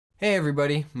Hey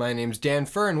everybody, my name's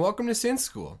DanFur and welcome to Synth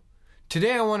School.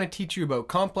 Today I want to teach you about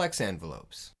complex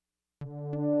envelopes.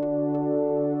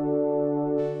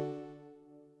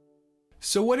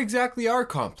 So what exactly are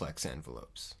complex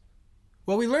envelopes?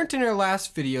 Well, we learned in our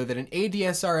last video that an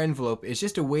ADSR envelope is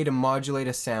just a way to modulate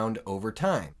a sound over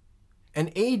time.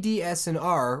 And A, D, S, and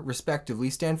R,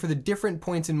 respectively, stand for the different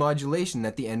points in modulation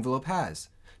that the envelope has.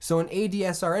 So an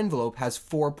ADSR envelope has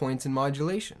 4 points in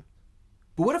modulation.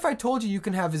 But what if I told you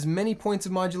can have as many points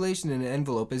of modulation in an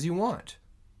envelope as you want?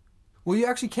 Well, you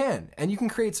actually can, and you can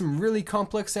create some really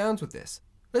complex sounds with this.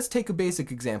 Let's take a basic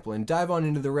example and dive on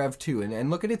into the Rev 2 and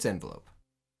look at its envelope.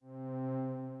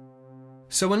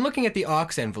 So when looking at the aux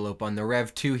envelope on the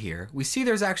Rev 2 here, we see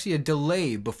there's actually a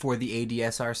delay before the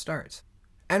ADSR starts.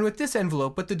 And with this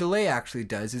envelope, what the delay actually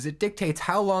does is it dictates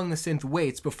how long the synth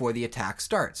waits before the attack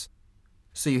starts.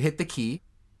 So you hit the key.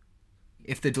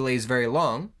 If the delay is very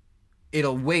long,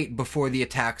 it'll wait before the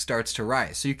attack starts to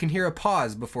rise. So you can hear a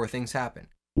pause before things happen.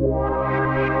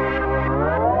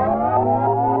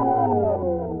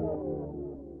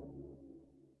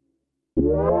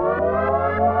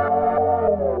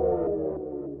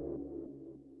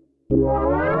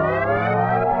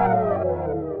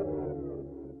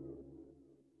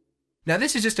 Now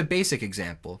this is just a basic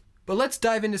example, but let's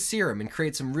dive into Serum and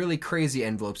create some really crazy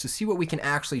envelopes to see what we can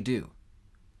actually do.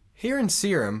 Here in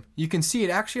Serum, you can see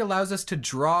it actually allows us to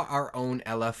draw our own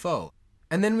LFO,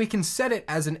 and then we can set it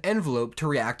as an envelope to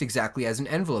react exactly as an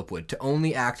envelope would, to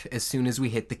only act as soon as we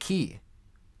hit the key.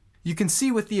 You can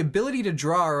see with the ability to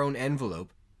draw our own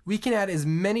envelope, we can add as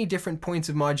many different points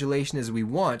of modulation as we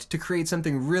want to create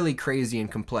something really crazy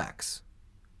and complex.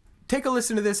 Take a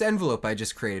listen to this envelope I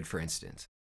just created, for instance.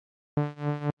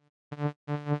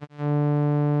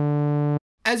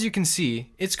 As you can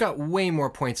see, it's got way more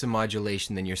points of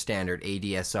modulation than your standard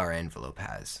ADSR envelope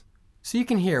has. So you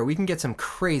can hear, we can get some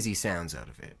crazy sounds out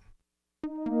of it.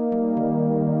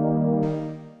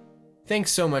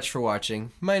 Thanks so much for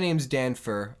watching. My name's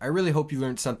DanFur. I really hope you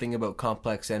learned something about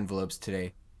complex envelopes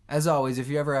today. As always, if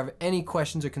you ever have any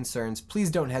questions or concerns, please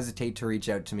don't hesitate to reach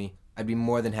out to me. I'd be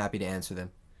more than happy to answer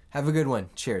them. Have a good one.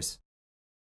 Cheers.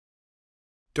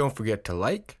 Don't forget to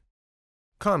like,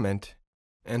 comment,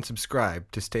 and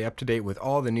subscribe to stay up to date with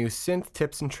all the new synth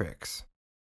tips and tricks.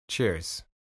 Cheers.